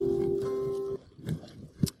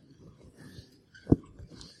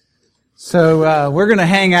So we're going to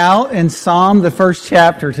hang out in Psalm, the first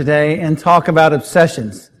chapter today, and talk about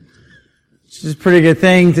obsessions, which is a pretty good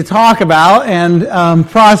thing to talk about and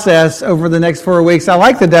process over the next 4 weeks. I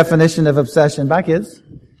like the definition of obsession. Bye, kids.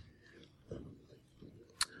 I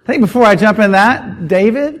think before I jump in that,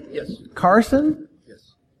 David? Yes. Carson?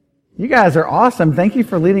 Yes. You guys are awesome. Thank you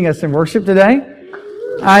for leading us in worship today.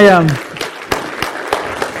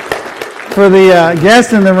 For the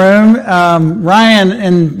guests in the room, Ryan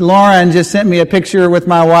and Lauren just sent me a picture with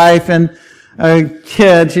my wife and a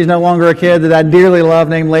kid. She's no longer a kid that I dearly love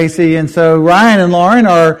named Lacey. And so Ryan and Lauren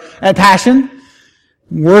are at Passion,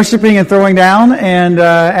 worshiping and throwing down, and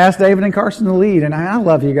asked David and Carson to lead. And I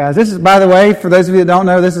love you guys. This is, by the way, for those of you that don't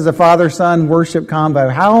know, this is a father-son worship combo.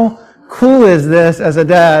 How cool is this as a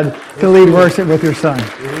dad to lead worship with your son?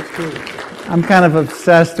 I'm kind of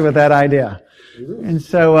obsessed with that idea. And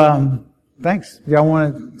so, thanks. Y'all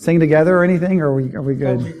want to sing together or anything, or are we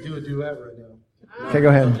good? We do a duet right now. Okay, go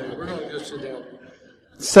ahead. Okay, we're going to go sit down.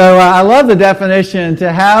 So I love the definition,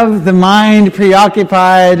 to have the mind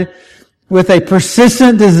preoccupied with a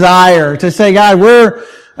persistent desire to say, God, we're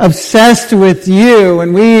obsessed with you.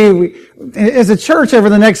 And we as a church over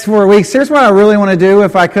the next 4 weeks, here's what I really want to do.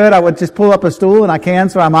 If I could, I would just pull up a stool, and I can,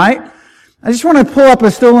 so I might. I just want to pull up a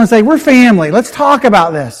stool and say, we're family. Let's talk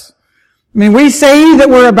about this. I mean, we say that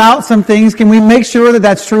we're about some things. Can we make sure that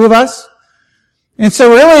that's true of us? And so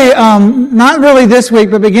really, not really this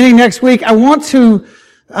week, but beginning next week, I want to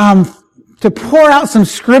pour out some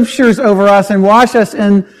scriptures over us and wash us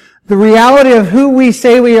in the reality of who we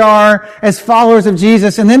say we are as followers of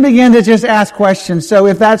Jesus, and then begin to just ask questions. So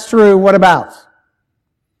if that's true, what about?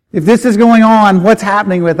 If this is going on, what's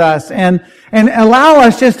happening with us? And allow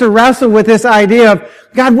us just to wrestle with this idea of,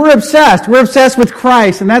 God, we're obsessed. We're obsessed with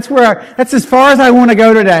Christ. And that's as far as I want to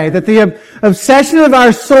go today. That the obsession of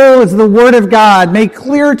our soul is the Word of God made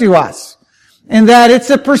clear to us. And that it's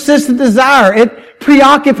a persistent desire. It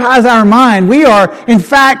preoccupies our mind. We are, in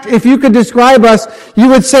fact, if you could describe us, you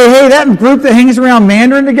would say, hey, that group that hangs around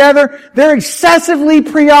Mandarin together, they're excessively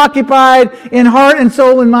preoccupied in heart and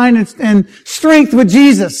soul and mind and strength with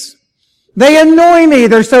Jesus. They annoy me.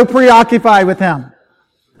 They're so preoccupied with Him.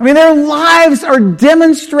 I mean, their lives are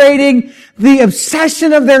demonstrating the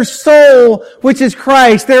obsession of their soul, which is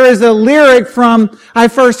Christ. There is a lyric from, I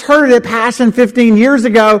first heard it at Passion 15 years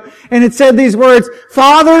ago, and it said these words,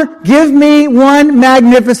 Father, give me one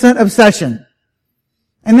magnificent obsession.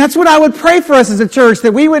 And that's what I would pray for us as a church,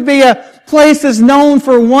 that we would be a place that's known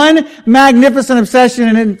for one magnificent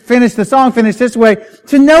obsession. And the song finished this way,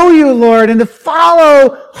 to know you, Lord, and to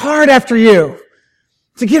follow hard after you.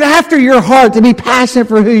 To get after your heart, to be passionate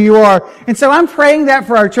for who you are. And so I'm praying that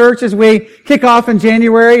for our church as we kick off in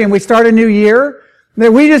January and we start a new year,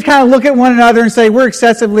 that we just kind of look at one another and say, we're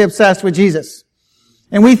excessively obsessed with Jesus.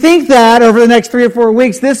 And we think that over the next 3 or 4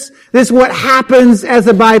 weeks, this is what happens as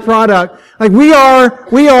a byproduct. Like we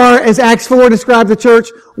are, as Acts 4 described the church,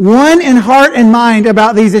 one in heart and mind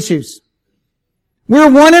about these issues. We're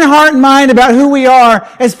one in heart and mind about who we are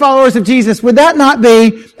as followers of Jesus. Would that not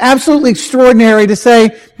be absolutely extraordinary to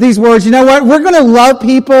say these words? You know what? We're going to love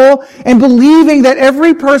people, and believing that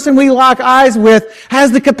every person we lock eyes with has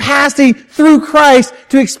the capacity through Christ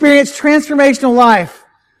to experience transformational life.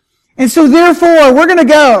 And so therefore, we're going to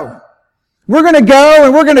go. We're going to go,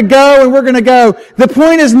 and we're going to go, and we're going to go. The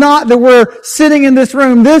point is not that we're sitting in this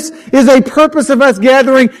room. This is a purpose of us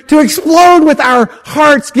gathering to explode with our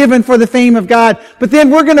hearts given for the fame of God. But then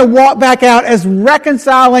we're going to walk back out as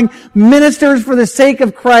reconciling ministers for the sake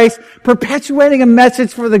of Christ, perpetuating a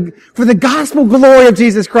message for the gospel glory of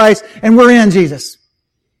Jesus Christ, and we're in Jesus.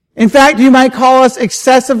 In fact, you might call us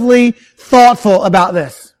excessively thoughtful about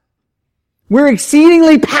this. We're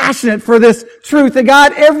exceedingly passionate for this truth that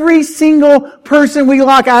God, every single person we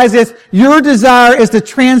lock eyes with, your desire is to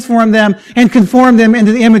transform them and conform them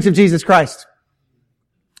into the image of Jesus Christ.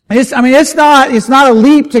 It's not a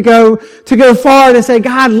leap to go far to say,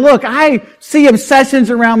 God, look, I see obsessions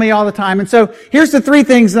around me all the time. And so here's the 3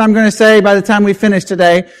 things that I'm going to say by the time we finish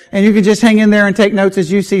today. And you can just hang in there and take notes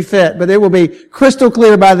as you see fit, but it will be crystal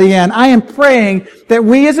clear by the end. I am praying that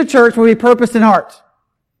we as a church will be purposed in heart.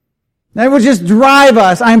 That will just drive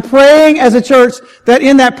us. I'm praying as a church that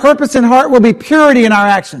in that purpose and heart will be purity in our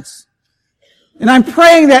actions. And I'm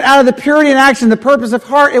praying that out of the purity in action, the purpose of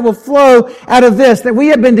heart, it will flow out of this, that we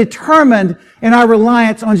have been determined in our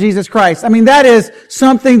reliance on Jesus Christ. I mean, that is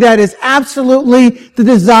something that is absolutely the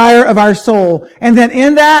desire of our soul. And then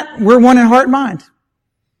in that, we're one in heart and mind.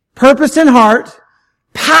 Purpose in heart,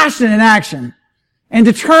 passion in action, and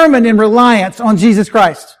determined in reliance on Jesus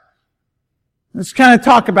Christ. Let's kind of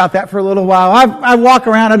talk about that for a little while. I walk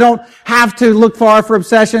around. I don't have to look far for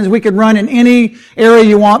obsessions. We could run in any area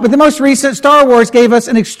you want. But the most recent Star Wars gave us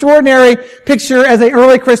an extraordinary picture as an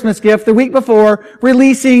early Christmas gift the week before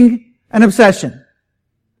releasing an obsession.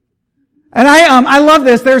 And I love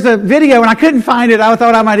this. There's a video, and I couldn't find it. I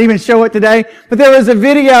thought I might even show it today. But there was a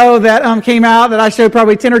video that came out that I showed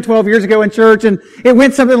probably 10 or 12 years ago in church, and it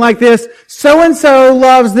went something like this. So-and-so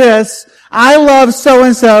loves this. I love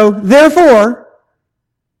so-and-so. Therefore,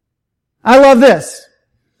 I love this.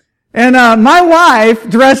 And my wife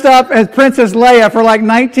dressed up as Princess Leia for like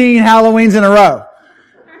 19 Halloweens in a row.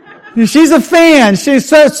 She's a fan.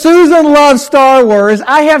 Susan loves Star Wars.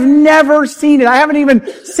 I have never seen it. I haven't even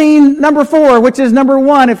seen number 4, which is number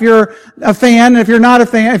 1 if you're a fan. If you're not a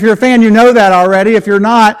fan, if you're a fan, you know that already. If you're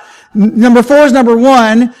not, number 4 is number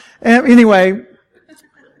 1. Anyway.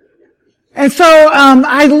 And so,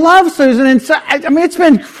 I love Susan. And so, I mean, it's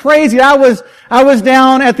been crazy. I was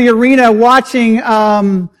down at the arena watching,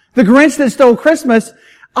 The Grinch That Stole Christmas.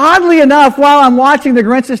 Oddly enough, while I'm watching The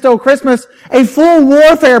Grinch That Stole Christmas, a full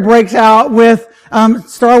warfare breaks out with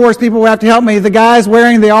Star Wars people who have to help me. The guys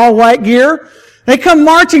wearing the all-white gear, they come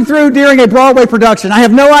marching through during a Broadway production. I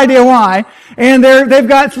have no idea why. And they've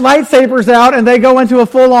got lightsabers out, and they go into a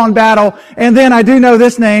full-on battle. And then I do know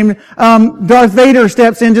this name, Darth Vader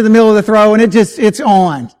steps into the middle of the throw, and it's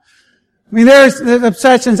on. I mean, there's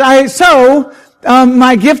obsessions.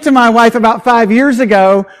 My gift to my wife about 5 years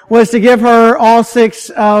ago was to give her all 6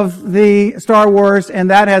 of the Star Wars, and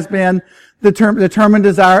that has been the determined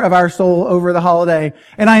desire of our soul over the holiday.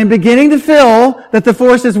 And I am beginning to feel that the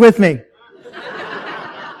Force is with me.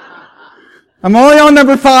 I'm only on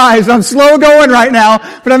number 5, so I'm slow going right now,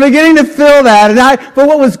 but I'm beginning to feel that. But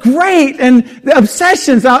what was great, and the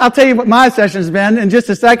obsessions, I'll tell you what my obsession's been in just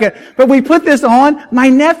a second, but we put this on. My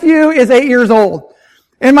nephew is 8 years old.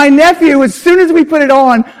 And my nephew, as soon as we put it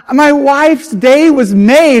on, my wife's day was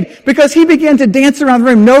made because he began to dance around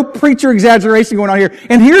the room. No preacher exaggeration going on here.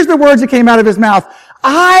 And here's the words that came out of his mouth.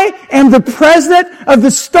 I am the president of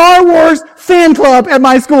the Star Wars fan club at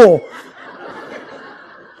my school.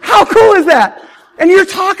 How cool is that? And you're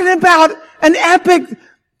talking about an epic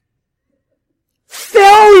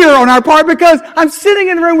failure on our part because I'm sitting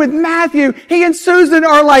in the room with Matthew. He and Susan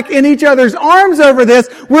are like in each other's arms over this.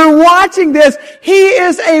 We're watching this. He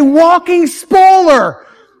is a walking spoiler.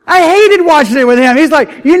 I hated watching it with him. He's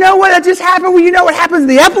like, you know what that just happened? Well, you know what happens in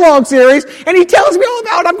the epilogue series? And he tells me all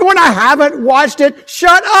about it. I'm going, I haven't watched it.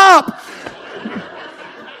 Shut up.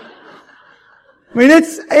 I mean,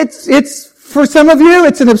 it's for some of you,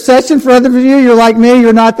 it's an obsession. For others of you, you're like me.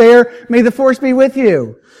 You're not there. May the Force be with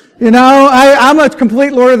you. You know, I'm a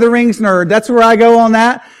complete Lord of the Rings nerd. That's where I go on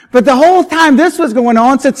that. But the whole time this was going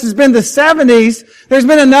on, since it's been the 70s, there's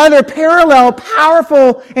been another parallel,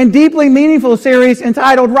 powerful, and deeply meaningful series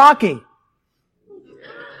entitled Rocky.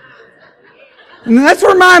 And that's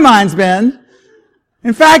where my mind's been.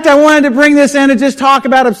 In fact, I wanted to bring this in and just talk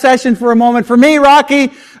about obsession for a moment. For me,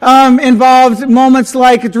 Rocky involves moments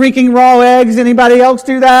like drinking raw eggs. Anybody else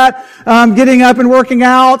do that? Getting up and working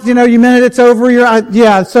out. You know, you minute it's over.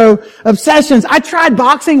 So obsessions. I tried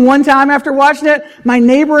boxing one time after watching it. My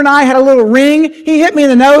neighbor and I had a little ring. He hit me in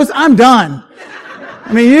the nose. I'm done.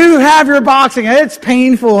 I mean, you have your boxing. It's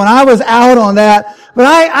painful, and I was out on that.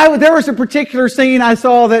 But there was a particular scene I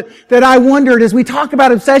saw that I wondered, as we talk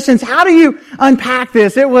about obsessions, how do you unpack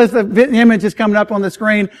this? It was the image is coming up on the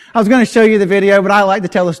screen. I was going to show you the video, but I like to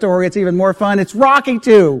tell the story. It's even more fun. It's Rocky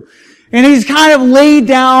 2. And he's kind of laid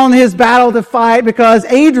down his battle to fight because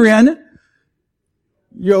Adrian,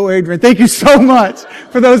 thank you so much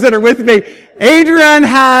for those that are with me. Adrian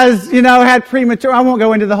has, had premature, I won't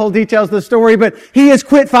go into the whole details of the story, but he has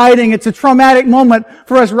quit fighting. It's a traumatic moment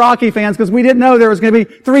for us Rocky fans because we didn't know there was going to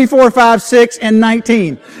be 3, 4, 5, 6, and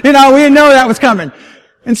 19. We didn't know that was coming.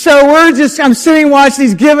 And so I'm sitting watching,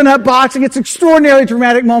 he's giving up boxing. It's an extraordinarily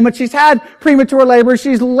dramatic moment. She's had premature labor.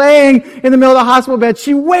 She's laying in the middle of the hospital bed.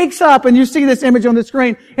 She wakes up, and you see this image on the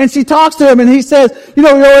screen, and she talks to him, and he says,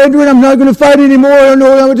 Adrian, I'm not going to fight anymore. I don't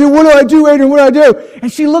know what I'm going to do. What do I do, Adrian? What do I do?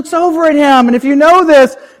 And she looks over at him, and if you know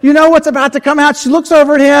this, you know what's about to come out. She looks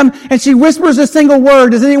over at him, and she whispers a single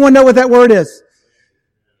word. Does anyone know what that word is?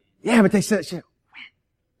 Yeah, but they said,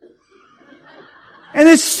 and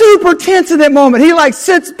it's super tense in that moment. He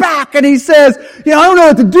sits back and he says, I don't know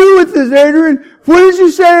what to do with this, Adrian. What did you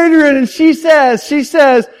say, Adrian? And she says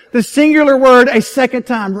the singular word a second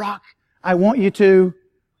time, Rock, I want you to,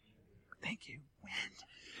 thank you,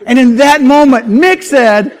 win. And in that moment, Mick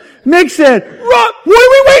said, Rock, what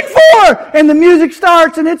are we waiting for? And the music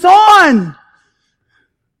starts and it's on.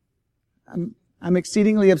 I'm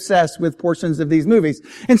exceedingly obsessed with portions of these movies.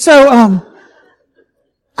 And so,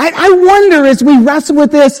 I wonder as we wrestle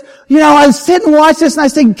with this, I sit and watch this and I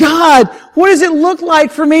say, God, what does it look like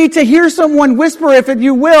for me to hear someone whisper, if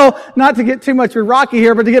you will, not to get too much with Rocky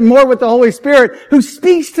here, but to get more with the Holy Spirit, who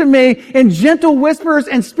speaks to me in gentle whispers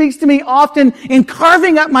and speaks to me often in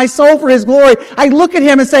carving up my soul for His glory. I look at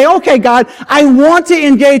Him and say, okay, God, I want to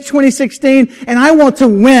engage 2016 and I want to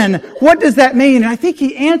win. What does that mean? And I think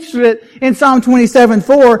He answered it in Psalm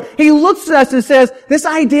 27:4. He looks at us and says, this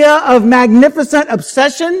idea of magnificent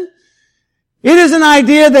obsession, it is an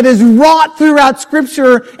idea that is wrought throughout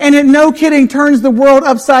Scripture, and it, no kidding, turns the world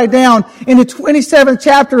upside down. In the 27th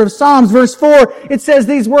chapter of Psalms, verse 4, it says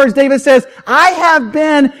these words. David says, I have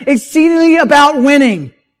been exceedingly about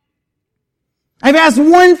winning. I've asked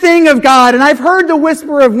one thing of God, and I've heard the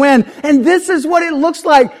whisper of win, and this is what it looks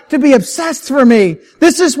like to be obsessed for me.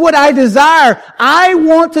 This is what I desire. I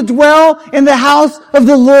want to dwell in the house of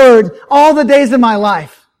the Lord all the days of my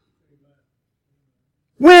life.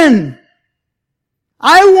 Win.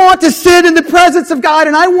 I want to sit in the presence of God,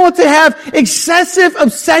 and I want to have excessive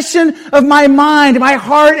obsession of my mind, my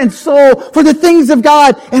heart, and soul for the things of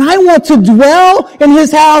God. And I want to dwell in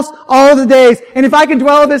His house all the days. And if I can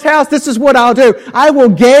dwell in His house, this is what I'll do. I will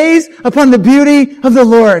gaze upon the beauty of the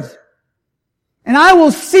Lord. And I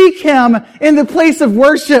will seek Him in the place of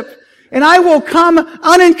worship. And I will come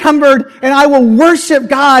unencumbered, and I will worship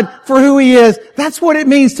God for who He is. That's what it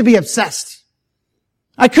means to be obsessed.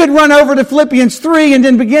 I could run over to Philippians 3 and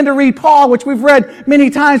then begin to read Paul, which we've read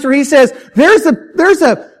many times, where he says, there's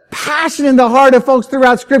a passion in the heart of folks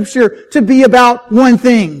throughout Scripture to be about one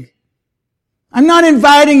thing. I'm not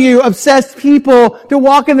inviting you, obsessed people, to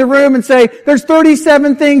walk in the room and say, there's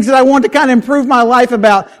 37 things that I want to kind of improve my life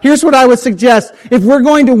about. Here's what I would suggest. If we're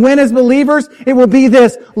going to win as believers, it will be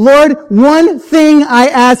this. Lord, one thing I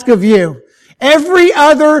ask of you. Every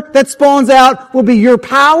other that spawns out will be your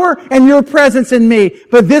power and your presence in me.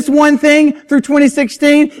 But this one thing through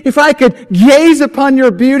 2016, if I could gaze upon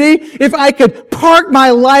your beauty, if I could park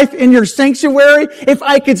my life in your sanctuary, if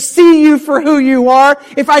I could see you for who you are,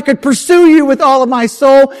 if I could pursue you with all of my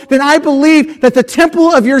soul, then I believe that the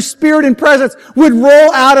temple of your Spirit and presence would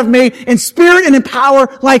roll out of me in spirit and in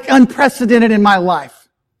power like unprecedented in my life.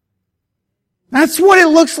 That's what it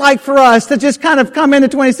looks like for us to just kind of come into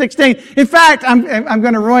 2016. In fact, I'm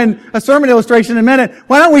going to ruin a sermon illustration in a minute.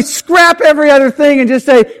 Why don't we scrap every other thing and just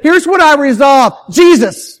say, here's what I resolve.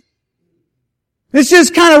 Jesus. It's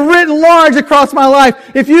just kind of written large across my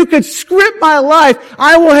life. If you could script my life,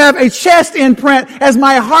 I will have a chest imprint as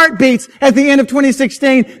my heart beats at the end of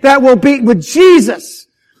 2016 that will beat with Jesus.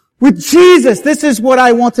 With Jesus. This is what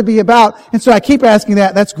I want to be about. And so I keep asking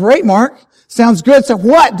that. That's great, Mark. Sounds good. So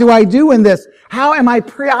what do I do in this? How am I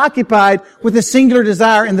preoccupied with a singular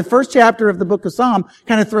desire? And the first chapter of the book of Psalm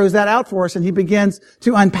kind of throws that out for us, and he begins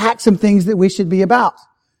to unpack some things that we should be about.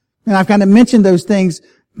 And I've kind of mentioned those things.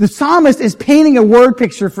 The psalmist is painting a word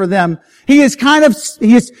picture for them. He is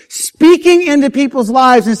speaking into people's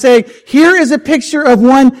lives and saying, here is a picture of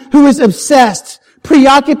one who is obsessed,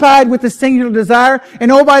 preoccupied with a singular desire. And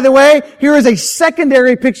oh, by the way, here is a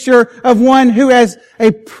secondary picture of one who has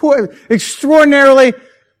a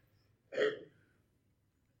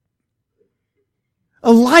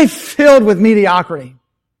life filled with mediocrity.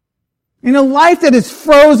 In a life that is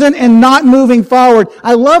frozen and not moving forward.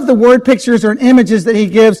 I love the word pictures or images that he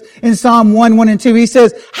gives in Psalm 1, 1 and 2. He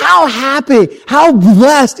says, how happy, how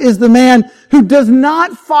blessed is the man who does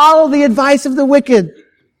not follow the advice of the wicked,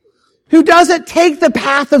 who doesn't take the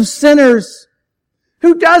path of sinners,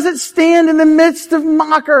 who doesn't stand in the midst of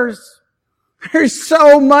mockers. There's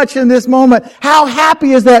so much in this moment. How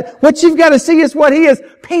happy is that? What you've got to see is what he is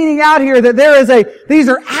painting out here, that these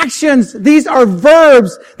are actions, these are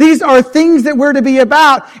verbs, these are things that we're to be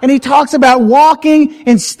about. And he talks about walking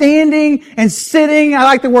and standing and sitting. I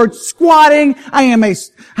like the word squatting. I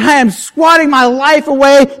am squatting my life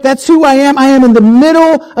away. That's who I am. I am in the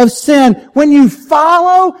middle of sin. When you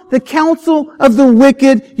follow the counsel of the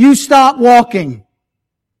wicked, you stop walking.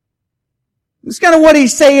 That's kind of what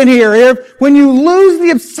he's saying here. When you lose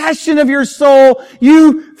the obsession of your soul,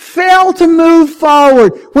 you fail to move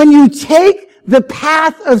forward. When you take the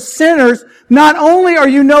path of sinners, not only are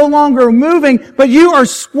you no longer moving, but you are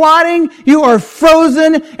squatting, you are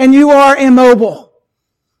frozen, and you are immobile.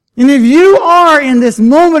 And if you are in this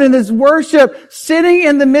moment, in this worship, sitting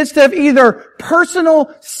in the midst of either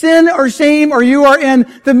personal sin or shame, or you are in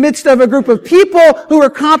the midst of a group of people who are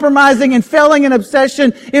compromising and failing in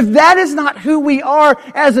obsession, if that is not who we are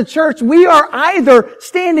as a church, we are either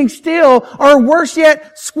standing still or worse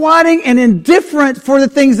yet, squatting and indifferent for the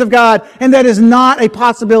things of God. And that is not a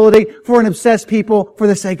possibility for an obsessed people for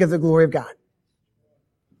the sake of the glory of God.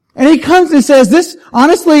 And he comes and says, this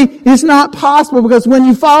honestly is not possible because when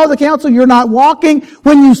you follow the counsel, you're not walking.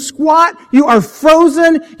 When you squat, you are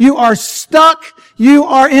frozen, you are stuck, you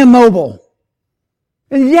are immobile.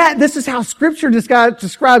 And yet, this is how Scripture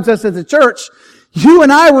describes us as a church. You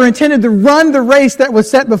and I were intended to run the race that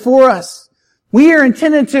was set before us. We are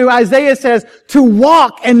intended to, Isaiah says, to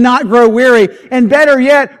walk and not grow weary. And better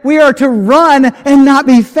yet, we are to run and not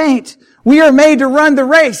be faint. We are made to run the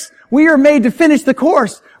race. We are made to finish the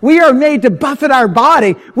course. We are made to buffet our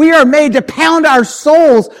body. We are made to pound our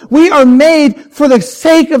souls. We are made for the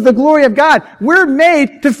sake of the glory of God. We're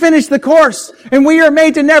made to finish the course. And we are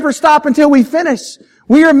made to never stop until we finish.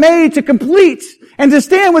 We are made to complete and to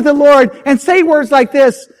stand with the Lord and say words like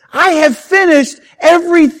this, I have finished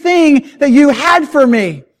everything that you had for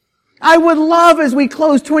me. I would love, as we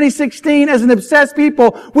close 2016 as an obsessed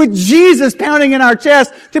people with Jesus pounding in our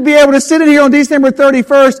chest, to be able to sit in here on December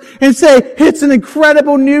 31st and say, it's an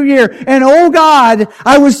incredible new year. And oh God,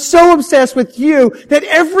 I was so obsessed with you that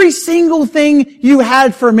every single thing you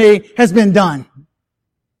had for me has been done.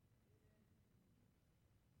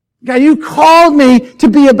 God, you called me to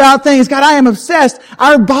be about things. God, I am obsessed.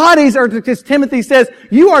 Our bodies are, as Timothy says,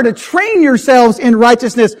 you are to train yourselves in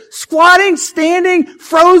righteousness. Squatting, standing,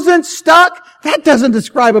 frozen, stuck. That doesn't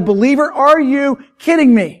describe a believer. Are you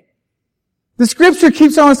kidding me? The Scripture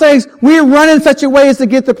keeps on saying, we run in such a way as to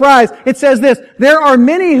get the prize. It says this, there are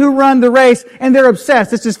many who run the race and they're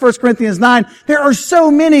obsessed. This is 1 Corinthians 9. There are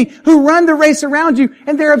so many who run the race around you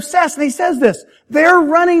and they're obsessed. And he says this, they're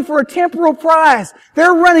running for a temporal prize.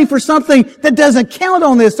 They're running for something that doesn't count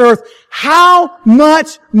on this earth. How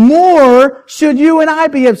much more should you and I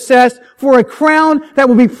be obsessed for a crown that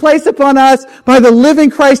will be placed upon us by the living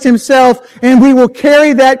Christ himself, and we will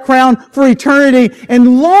carry that crown for eternity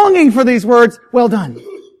and longing for these words, well done.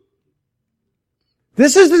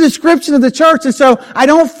 This is the description of the church, and so I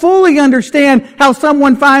don't fully understand how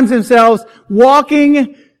someone finds themselves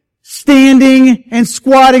walking, standing, and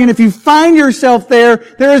squatting. And if you find yourself there,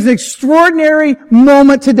 there is an extraordinary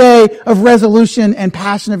moment today of resolution and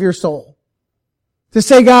passion of your soul. To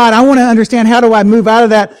say, God, I want to understand, how do I move out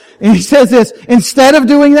of that? And he says this, instead of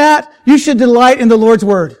doing that, you should delight in the Lord's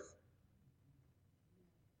Word.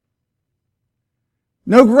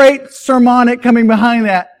 No great sermonic coming behind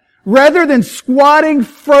that. Rather than squatting,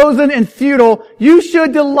 frozen, and futile, you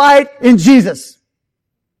should delight in Jesus.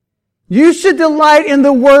 You should delight in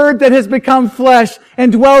the Word that has become flesh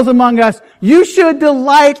and dwells among us. You should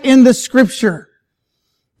delight in the Scripture.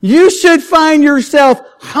 You should find yourself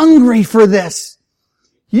hungry for this.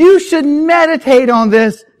 You should meditate on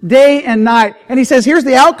this day and night. And he says, here's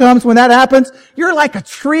the outcomes when that happens. You're like a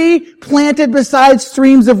tree planted beside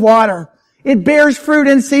streams of water. It bears fruit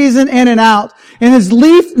in season in and out. And its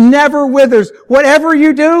leaf never withers. Whatever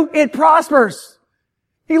you do, it prospers.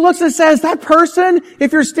 He looks and says, that person,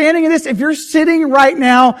 if you're standing in this, if you're sitting right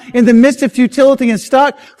now in the midst of futility and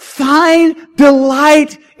stuck, find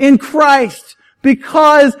delight in Christ,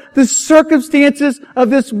 because the circumstances of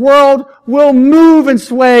this world will move and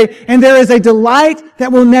sway, and there is a delight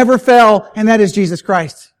that will never fail, and that is Jesus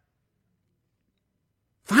Christ.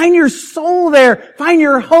 Find your soul there. Find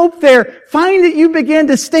your hope there. Find that you begin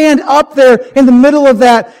to stand up there in the middle of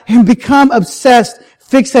that and become obsessed,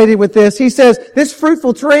 fixated with this. He says, this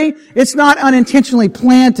fruitful tree, it's not unintentionally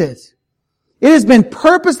planted. It has been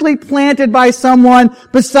purposely planted by someone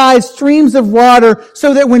beside streams of water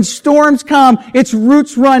so that when storms come, its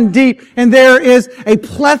roots run deep and there is a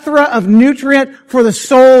plethora of nutrient for the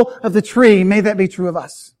soul of the tree. May that be true of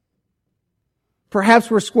us.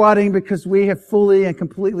 Perhaps we're squatting because we have fully and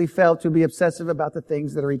completely failed to be obsessive about the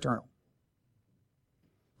things that are eternal.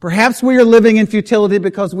 Perhaps we are living in futility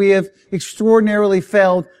because we have extraordinarily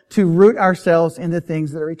failed to root ourselves in the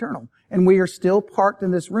things that are eternal. And we are still parked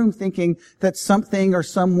in this room thinking that something or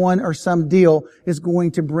someone or some deal is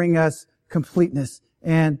going to bring us completeness.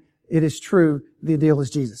 And it is true, the deal is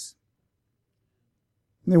Jesus.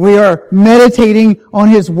 And we are meditating on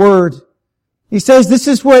His Word. He says this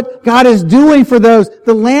is what God is doing for those.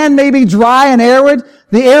 The land may be dry and arid.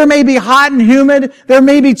 The air may be hot and humid. There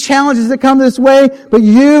may be challenges that come this way, but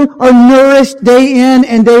you are nourished day in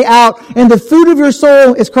and day out. And the food of your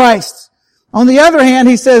soul is Christ. On the other hand,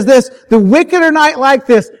 he says this, the wicked are not like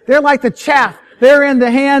this. They're like the chaff. They're in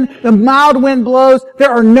the hand. The mild wind blows.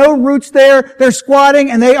 There are no roots there. They're squatting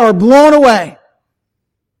and they are blown away.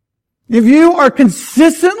 If you are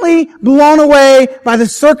consistently blown away by the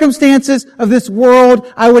circumstances of this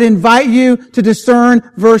world, I would invite you to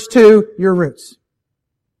discern verse 2, your roots.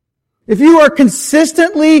 If you are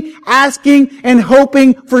consistently asking and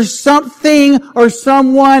hoping for something or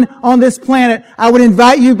someone on this planet, I would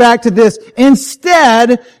invite you back to this.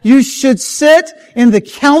 Instead, you should sit in the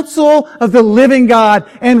counsel of the living God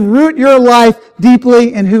and root your life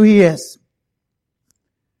deeply in who He is.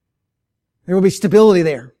 There will be stability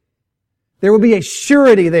there. There will be a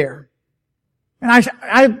surety there. And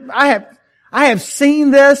I have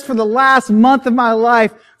seen this for the last month of my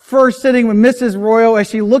life, first sitting with Mrs. Royal as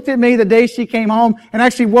she looked at me the day she came home and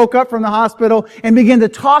actually woke up from the hospital and began to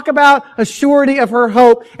talk about a surety of her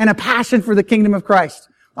hope and a passion for the kingdom of Christ,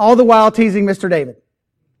 all the while teasing Mr. David.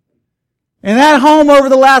 And that home over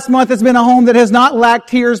the last month has been a home that has not lacked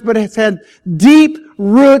tears, but has had deep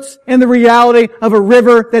roots in the reality of a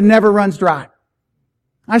river that never runs dry.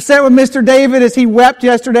 I sat with Mr. David as he wept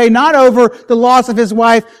yesterday, not over the loss of his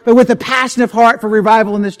wife, but with a passion of heart for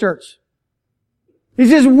revival in this church. He's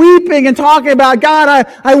just weeping and talking about, God,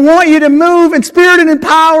 I want you to move in spirit and in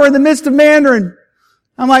power in the midst of Mandarin.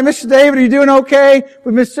 I'm like, Mr. David, are you doing okay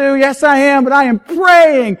with Miss Sue? Yes, I am, but I am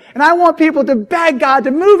praying, and I want people to beg God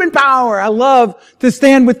to move in power. I love to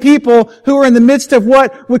stand with people who are in the midst of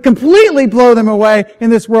what would completely blow them away in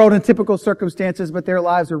this world in typical circumstances, but their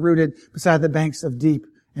lives are rooted beside the banks of deep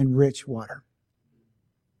and rich water.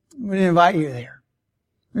 We invite you there.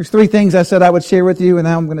 There's 3 things I said I would share with you, and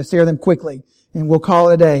now I'm going to share them quickly, and we'll call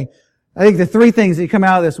it a day. I think the 3 things that you come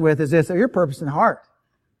out of this with is this: your purpose and heart.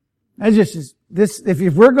 That's just this.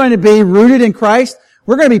 If we're going to be rooted in Christ,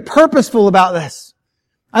 we're going to be purposeful about this.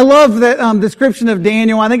 I love that description of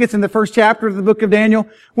Daniel. I think it's in the first chapter of the book of Daniel,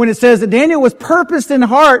 when it says that Daniel was purposed in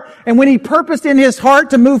heart, and when he purposed in his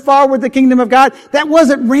heart to move forward with the kingdom of God, that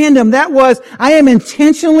wasn't random. That was, I am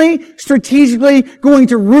intentionally, strategically going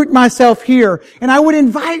to root myself here. And I would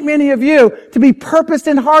invite many of you to be purposed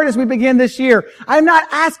in heart as we begin this year. I'm not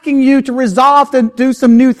asking you to resolve to do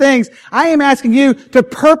some new things. I am asking you to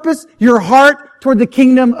purpose your heart toward the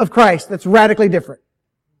kingdom of Christ. That's radically different.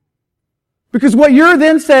 Because what you're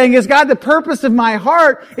then saying is, God, the purpose of my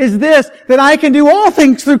heart is this, that I can do all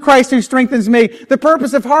things through Christ who strengthens me. The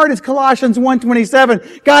purpose of heart is Colossians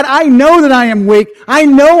 1:27. God, I know that I am weak. I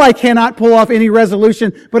know I cannot pull off any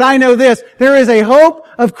resolution, but I know this: there is a hope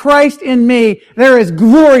of Christ in me. There is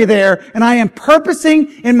glory there, and I am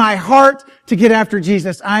purposing in my heart to get after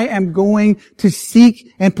Jesus. I am going to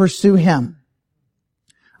seek and pursue Him.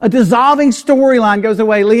 A dissolving storyline goes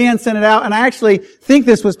away. Leanne sent it out, and I actually think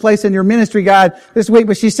this was placed in your ministry guide this week,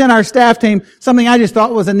 but she sent our staff team something I just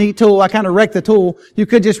thought was a neat tool. I kind of wrecked the tool. You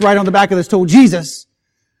could just write on the back of this tool, Jesus.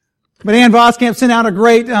 But Ann Voskamp sent out a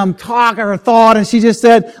great talk or thought, and she just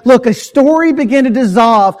said, look, a story began to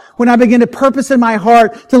dissolve when I began to purpose in my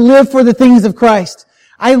heart to live for the things of Christ.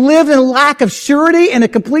 I lived in a lack of surety and a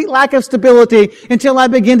complete lack of stability until I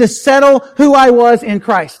began to settle who I was in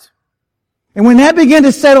Christ. And when that began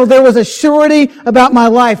to settle, there was a surety about my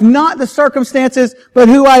life, not the circumstances, but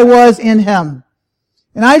who I was in Him.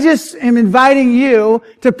 And I just am inviting you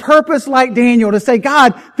to purpose like Daniel, to say,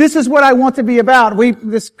 God, this is what I want to be about.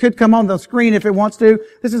 This could come on the screen if it wants to.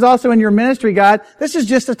 This is also in your ministry guide. This is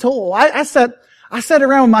just a tool. I sat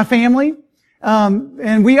around with my family,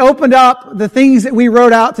 and we opened up the things that we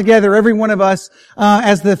wrote out together, every one of us,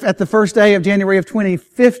 at the first day of January of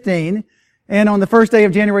 2015. And on the first day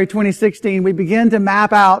of January 2016, we began to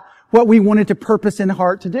map out what we wanted to purpose in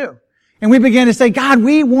heart to do. And we began to say, God,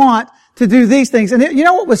 we want to do these things. And you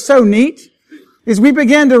know what was so neat? Is we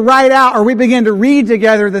began to write out, or we began to read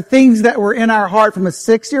together the things that were in our heart, from a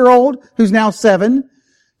 6-year-old who's now 7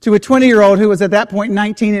 to a 20-year-old who was at that point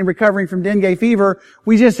 19 and recovering from dengue fever.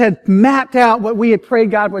 We just had mapped out what we had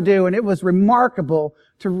prayed God would do. And it was remarkable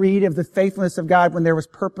to read of the faithfulness of God when there was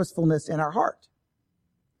purposefulness in our heart.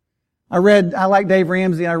 I like Dave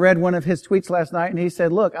Ramsey, and I read one of his tweets last night, and he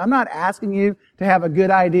said, look, I'm not asking you to have a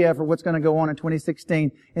good idea for what's going to go on in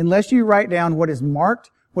 2016 unless you write down what is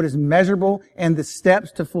marked, what is measurable, and the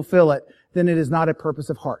steps to fulfill it. Then it is not a purpose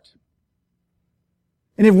of heart.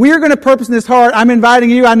 And if we're going to purpose in this heart, I'm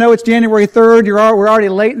inviting you. I know it's January 3rd. We're already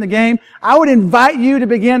late in the game. I would invite you to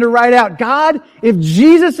begin to write out, God, if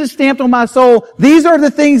Jesus is stamped on my soul, these are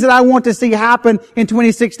the things that I want to see happen in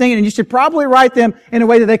 2016. And you should probably write them in a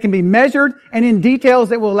way that they can be measured and in details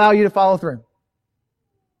that will allow you to follow through.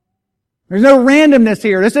 There's no randomness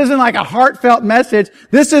here. This isn't like a heartfelt message.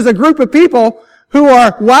 This is a group of people who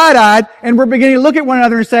are wide-eyed, and we're beginning to look at one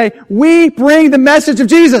another and say, we bring the message of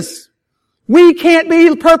Jesus. We can't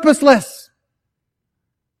be purposeless.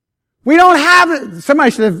 We don't have,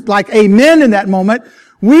 somebody should have like amen in that moment.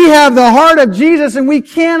 We have the heart of Jesus, and we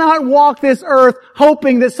cannot walk this earth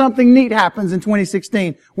hoping that something neat happens in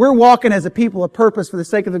 2016. We're walking as a people of purpose for the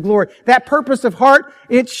sake of the glory. That purpose of heart,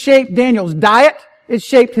 it shaped Daniel's diet. It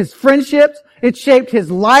shaped his friendships. It shaped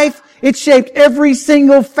his life. It shaped every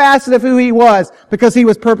single facet of who he was because he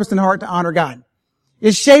was purposed in heart to honor God.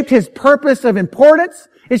 It shaped his purpose of importance.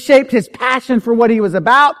 It shaped his passion for what he was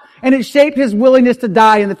about. And it shaped his willingness to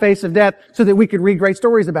die in the face of death so that we could read great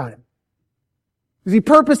stories about him. Because he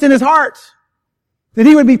purposed in his heart that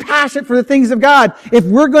he would be passionate for the things of God. If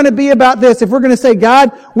we're going to be about this, if we're going to say,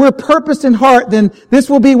 God, we're purposed in heart, then this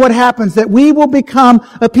will be what happens, that we will become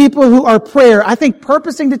a people who are prayer. I think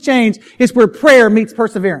purposing to change is where prayer meets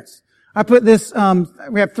perseverance. I put this,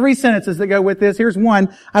 we have 3 sentences that go with this. Here's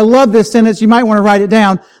one. I love this sentence. You might want to write it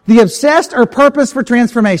down. The obsessed are purpose for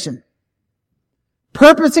transformation.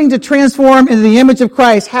 Purposing to transform into the image of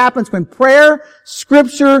Christ happens when prayer,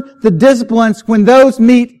 Scripture, the disciplines, when those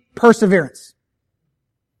meet perseverance.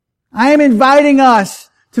 I am inviting us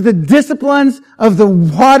to the disciplines of the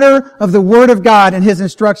water of the Word of God and His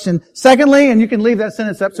instruction. Secondly, and you can leave that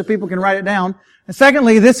sentence up so people can write it down. And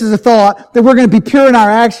secondly, this is a thought that we're going to be pure in our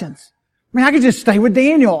actions. I mean, I could just stay with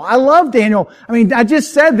Daniel. I love Daniel. I mean, I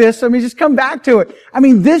just said this, so let me just come back to it. I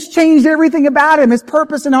mean, this changed everything about him, his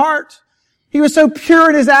purpose and heart. He was so pure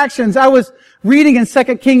in his actions. I was reading in 2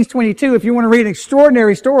 Kings 22, if you want to read an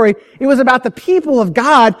extraordinary story. It was about the people of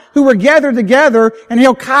God who were gathered together, and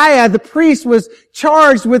Hilkiah, the priest, was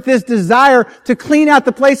charged with this desire to clean out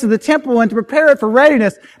the place of the temple and to prepare it for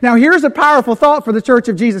readiness. Now, here's a powerful thought for the Church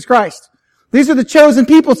of Jesus Christ. These are the chosen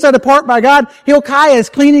people set apart by God. Hilkiah is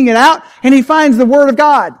cleaning it out, and he finds the Word of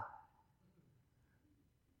God.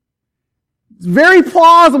 It's very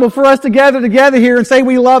plausible for us to gather together here and say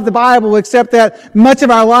we love the Bible, except that much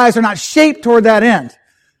of our lives are not shaped toward that end.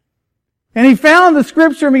 And he found the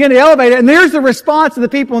Scripture and began to elevate it. And there's the response of the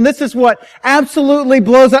people. And this is what absolutely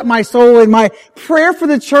blows up my soul. And my prayer for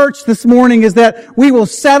the church this morning is that we will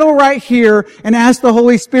settle right here and ask the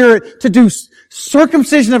Holy Spirit to do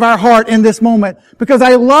circumcision of our heart in this moment. Because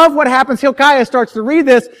I love what happens. Hilkiah starts to read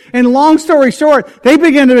this, and long story short, they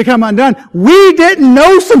begin to become undone. We didn't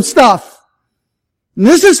know some stuff. And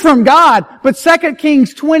this is from God. But 2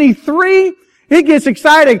 Kings 23, it gets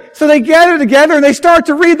exciting. So they gather together and they start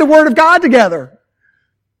to read the Word of God together.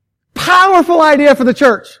 Powerful idea for the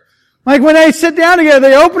church. Like when they sit down together,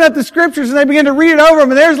 they open up the Scriptures and they begin to read it over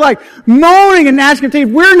them, and there's like moaning and gnashing of teeth.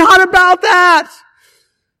 We're not about that.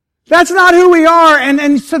 That's not who we are.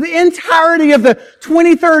 And so the entirety of the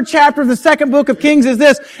 23rd chapter of the 2nd book of Kings is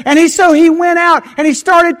this. And he went out and he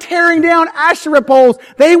started tearing down Asherah poles.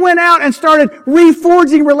 They went out and started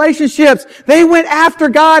reforging relationships. They went after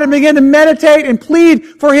God and began to meditate and plead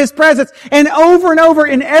for His presence. And over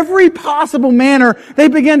in every possible manner, they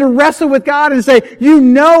began to wrestle with God and say, you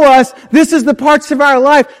know us. This is the parts of our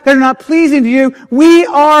life that are not pleasing to you. We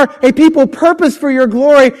are a people purposed for your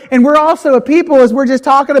glory. And we're also a people, as we're just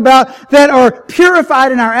talking about, that are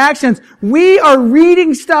purified in our actions. We are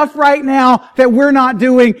reading stuff right now that we're not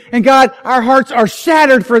doing. And God, our hearts are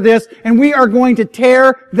shattered for this, and we are going to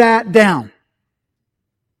tear that down.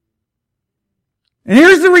 And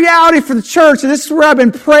here's the reality for the church, and this is where I've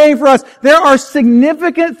been praying for us. There are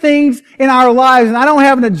significant things in our lives, and I don't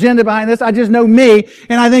have an agenda behind this. I just know me,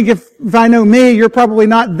 and I think if I know me, you're probably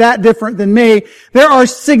not that different than me. There are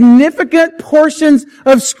significant portions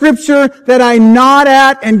of Scripture that I nod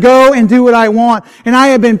at and go and do what I want. And I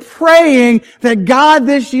have been praying that God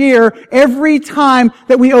this year, every time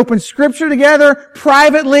that we open Scripture together,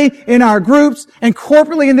 privately, in our groups, and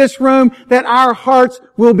corporately in this room, that our hearts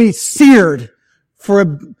will be seared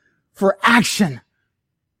for action,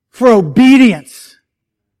 for obedience.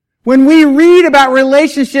 When we read about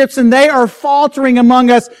relationships and they are faltering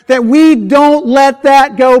among us, that we don't let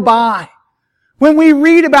that go by. When we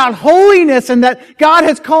read about holiness and that God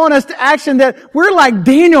has called us to action, that we're like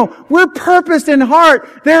Daniel, we're purposed in heart.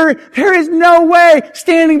 There is no way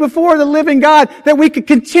standing before the living God that we could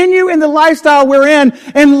continue in the lifestyle we're in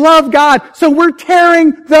and love God. So we're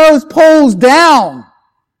tearing those poles down.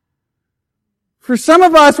 For some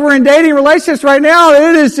of us, we're in dating relationships right now.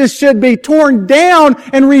 Just should be torn down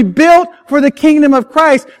and rebuilt for the kingdom of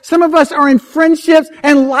Christ. Some of us are in friendships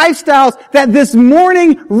and lifestyles that this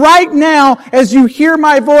morning, right now, as you hear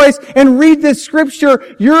my voice and read this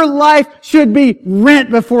Scripture, your life should be rent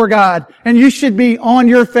before God. And you should be on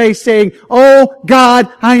your face saying, oh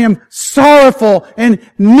God, I am sorrowful and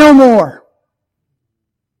no more.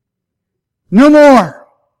 No more.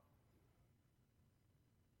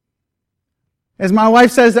 As my wife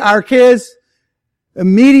says to our kids,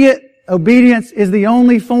 immediate Obedience is the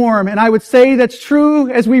only form, and I would say that's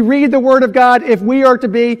true as we read the Word of God if we are to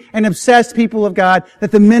be an obsessed people of God,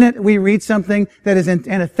 that the minute we read something that is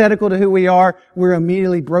antithetical to who we are, we're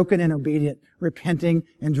immediately broken and obedient, repenting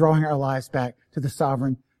and drawing our lives back to the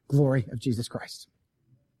sovereign glory of Jesus Christ.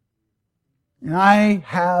 And I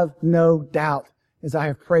have no doubt, as I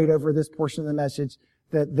have prayed over this portion of the message,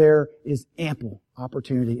 that there is ample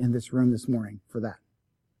opportunity in this room this morning for that.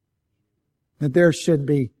 That there should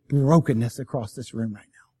be brokenness across this room right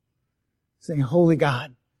now. Saying, Holy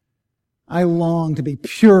God, I long to be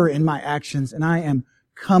pure in my actions, and I am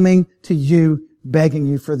coming to you, begging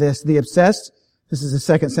you for this. The obsessed, this is the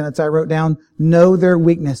second sentence I wrote down, know their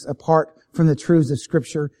weakness apart from the truths of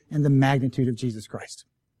Scripture and the magnitude of Jesus Christ.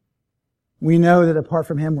 We know that apart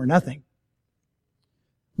from Him, we're nothing.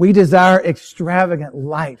 We desire extravagant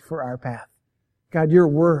light for our path. God, your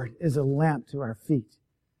Word is a lamp to our feet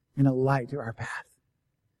and a light to our path.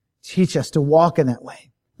 Teach us to walk in that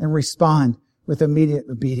way and respond with immediate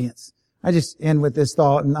obedience. I just end with this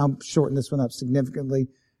thought, and I'll shorten this one up significantly.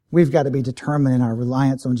 We've got to be determined in our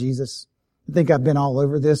reliance on Jesus. I think I've been all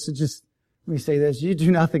over this, so just let me say this. You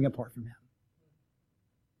do nothing apart from Him.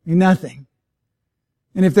 You're nothing.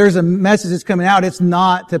 And if there's a message that's coming out, it's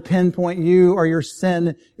not to pinpoint you or your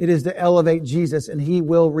sin. It is to elevate Jesus, and He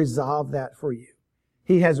will resolve that for you.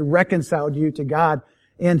 He has reconciled you to God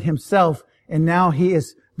and Himself, and now He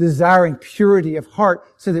is desiring purity of heart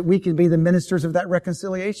so that we can be the ministers of that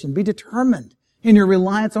reconciliation. Be determined in your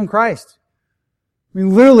reliance on Christ. I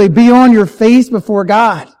mean, literally be on your face before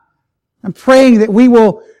God. I'm praying that we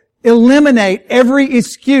will eliminate every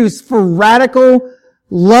excuse for radical,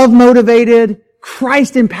 love-motivated,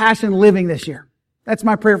 Christ-impassioned living this year. That's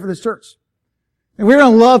my prayer for this church. And we're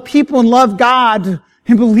going to love people and love God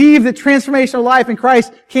and believe that transformational life in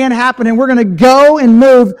Christ can happen, and we're going to go and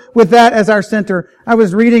move with that as our center. I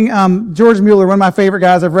was reading George Mueller, one of my favorite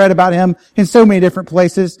guys. I've read about him in so many different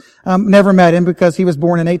places. Never met him because he was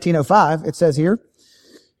born in 1805, it says here.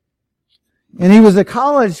 And he was a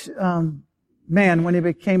college man when he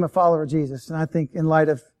became a follower of Jesus. And I think in light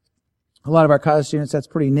of a lot of our college students, that's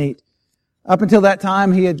pretty neat. Up until that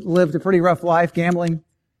time, he had lived a pretty rough life, gambling,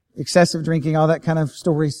 excessive drinking, all that kind of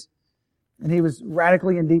stories. And he was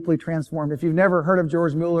radically and deeply transformed. If you've never heard of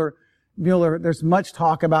George Mueller, there's much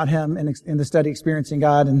talk about him in the study Experiencing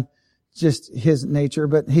God and just his nature.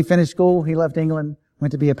 But he finished school. He left England,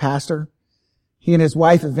 went to be a pastor. He and his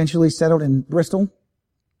wife eventually settled in Bristol.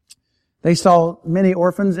 They saw many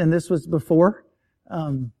orphans, and this was before.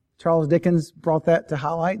 Charles Dickens brought that to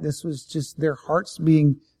highlight. This was just their hearts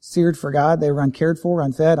being seared for God. They were uncared for,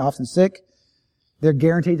 unfed, often sick. They're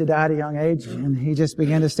guaranteed to die at a young age, and he just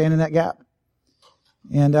began to stand in that gap.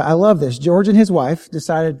 And I love this. George and his wife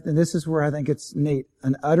decided, and this is where I think it's neat,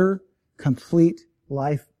 an utter, complete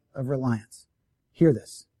life of reliance. Hear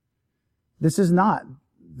this. This is not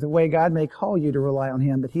the way God may call you to rely on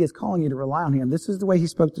Him, but He is calling you to rely on Him. This is the way He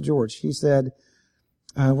spoke to George. He said,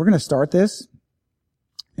 we're going to start this,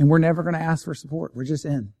 and we're never going to ask for support. We're just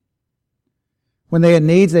in. When they had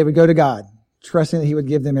needs, they would go to God, trusting that He would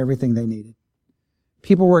give them everything they needed.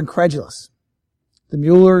 People were incredulous. The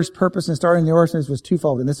Mueller's purpose in starting the orphanage was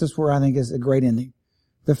twofold, and this is where I think is a great ending.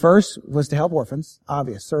 The first was to help orphans,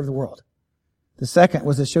 obvious, serve the world. The second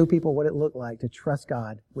was to show people what it looked like to trust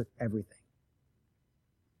God with everything.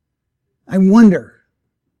 I wonder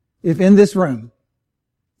if in this room,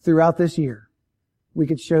 throughout this year, we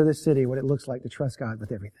could show this city what it looks like to trust God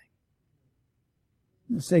with everything.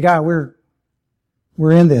 Say, God, we're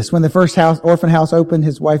in this. When the first orphan house opened,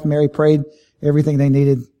 his wife Mary prayed everything they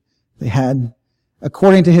needed, they had.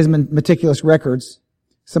 According to his meticulous records,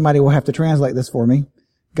 somebody will have to translate this for me,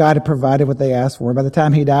 God had provided what they asked for. By the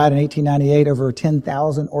time he died in 1898, over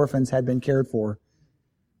 10,000 orphans had been cared for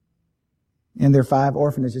in their 5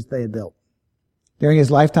 orphanages they had built. During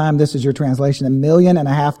his lifetime, this is your translation, £1.5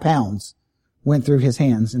 million went through his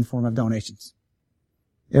hands in form of donations.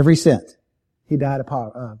 Every cent. He died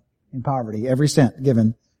in poverty. Every cent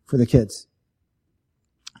given for the kids.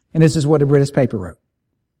 And this is what a British paper wrote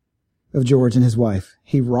of George and his wife.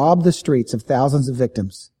 He robbed the streets of thousands of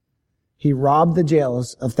victims. He robbed the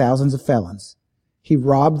jails of thousands of felons. He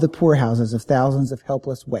robbed the poorhouses of thousands of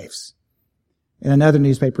helpless waifs. And another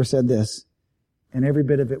newspaper said this, and every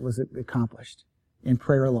bit of it was accomplished in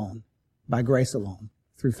prayer alone, by grace alone,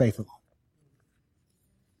 through faith alone.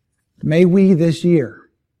 May we this year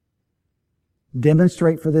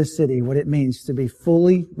demonstrate for this city what it means to be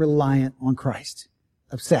fully reliant on Christ,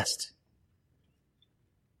 obsessed.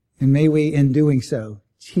 And may we, in doing so,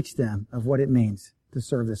 teach them of what it means to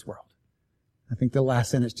serve this world. I think the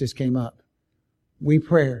last sentence just came up. We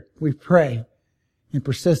pray and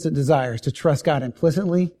persistent desires to trust God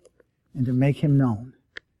implicitly and to make Him known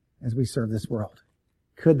as we serve this world.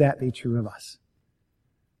 Could that be true of us?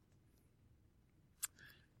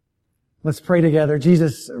 Let's pray together.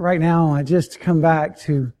 Jesus, right now, I just come back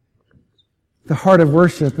to the heart of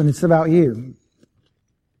worship, and it's about you.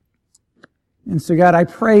 And so, God, I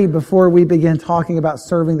pray before we begin talking about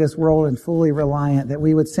serving this world and fully reliant, that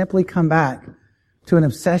we would simply come back to an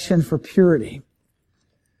obsession for purity.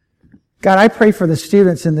 God, I pray for the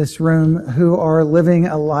students in this room who are living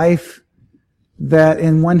a life that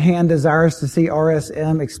in one hand desires to see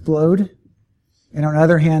RSM explode, and on the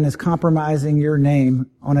other hand is compromising your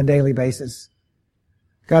name on a daily basis.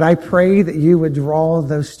 God, I pray that you would draw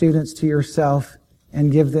those students to yourself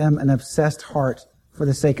and give them an obsessed heart for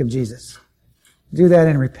the sake of Jesus. Do that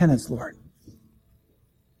in repentance, Lord.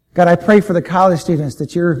 God, I pray for the college students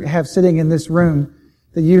that you have sitting in this room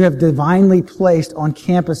that you have divinely placed on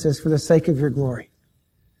campuses for the sake of your glory.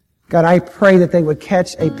 God, I pray that they would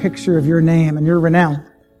catch a picture of your name and your renown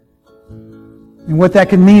and what that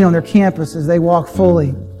can mean on their campus as they walk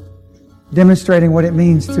fully, demonstrating what it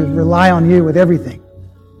means to rely on you with everything.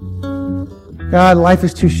 God, life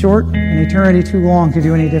is too short and eternity too long to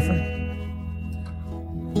do any different.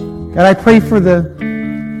 God, I pray for the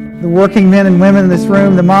working men and women in this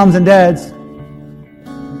room, the moms and dads.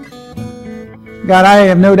 God, I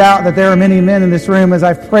have no doubt that there are many men in this room. As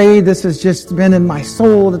I've prayed, this has just been in my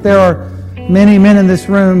soul, that there are many men in this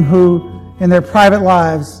room who, in their private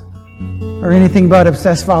lives, are anything but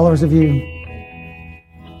obsessed followers of you.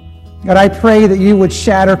 God, I pray that you would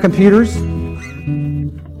shatter computers,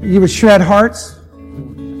 that you would shred hearts,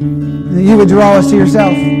 and that you would draw us to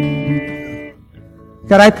yourself.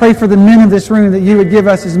 God, I pray for the men of this room that you would give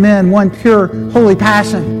us as men one pure, holy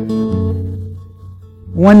passion,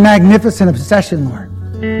 one magnificent obsession, Lord.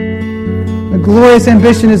 A glorious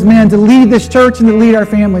ambition as men to lead this church and to lead our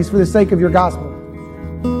families for the sake of your gospel.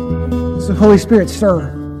 So, Holy Spirit,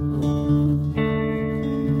 stir.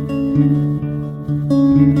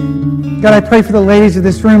 God, I pray for the ladies of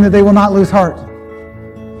this room that they will not lose heart.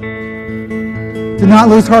 To not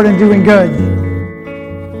lose heart in doing good.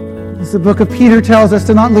 As the book of Peter tells us,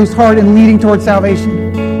 to not lose heart in leading toward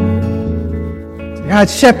salvation. To God,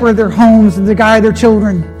 shepherd their homes and to guide their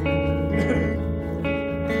children.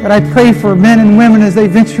 God, I pray for men and women as they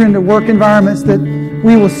venture into work environments that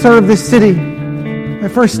we will serve this city. By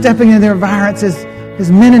first stepping into their environments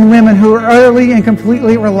as men and women who are utterly and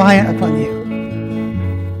completely reliant upon you.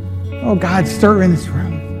 Oh God, stir in this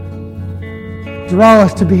room. Draw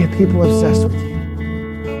us to be a people obsessed with you.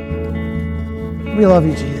 We love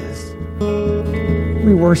you, Jesus.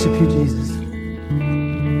 We worship you, Jesus.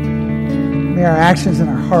 May our actions and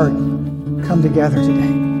our heart come together today.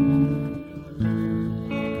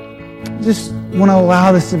 Just want to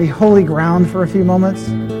allow this to be holy ground for a few moments.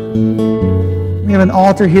 We have an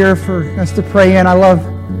altar here for us to pray in. I love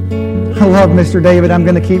Mr. David. I'm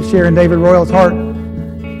going to keep sharing David Royal's heart.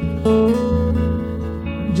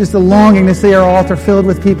 Just a longing to see our altar filled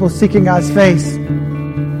with people seeking God's face.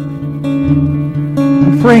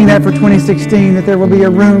 I'm praying that for 2016, that there will be a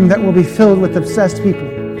room that will be filled with obsessed people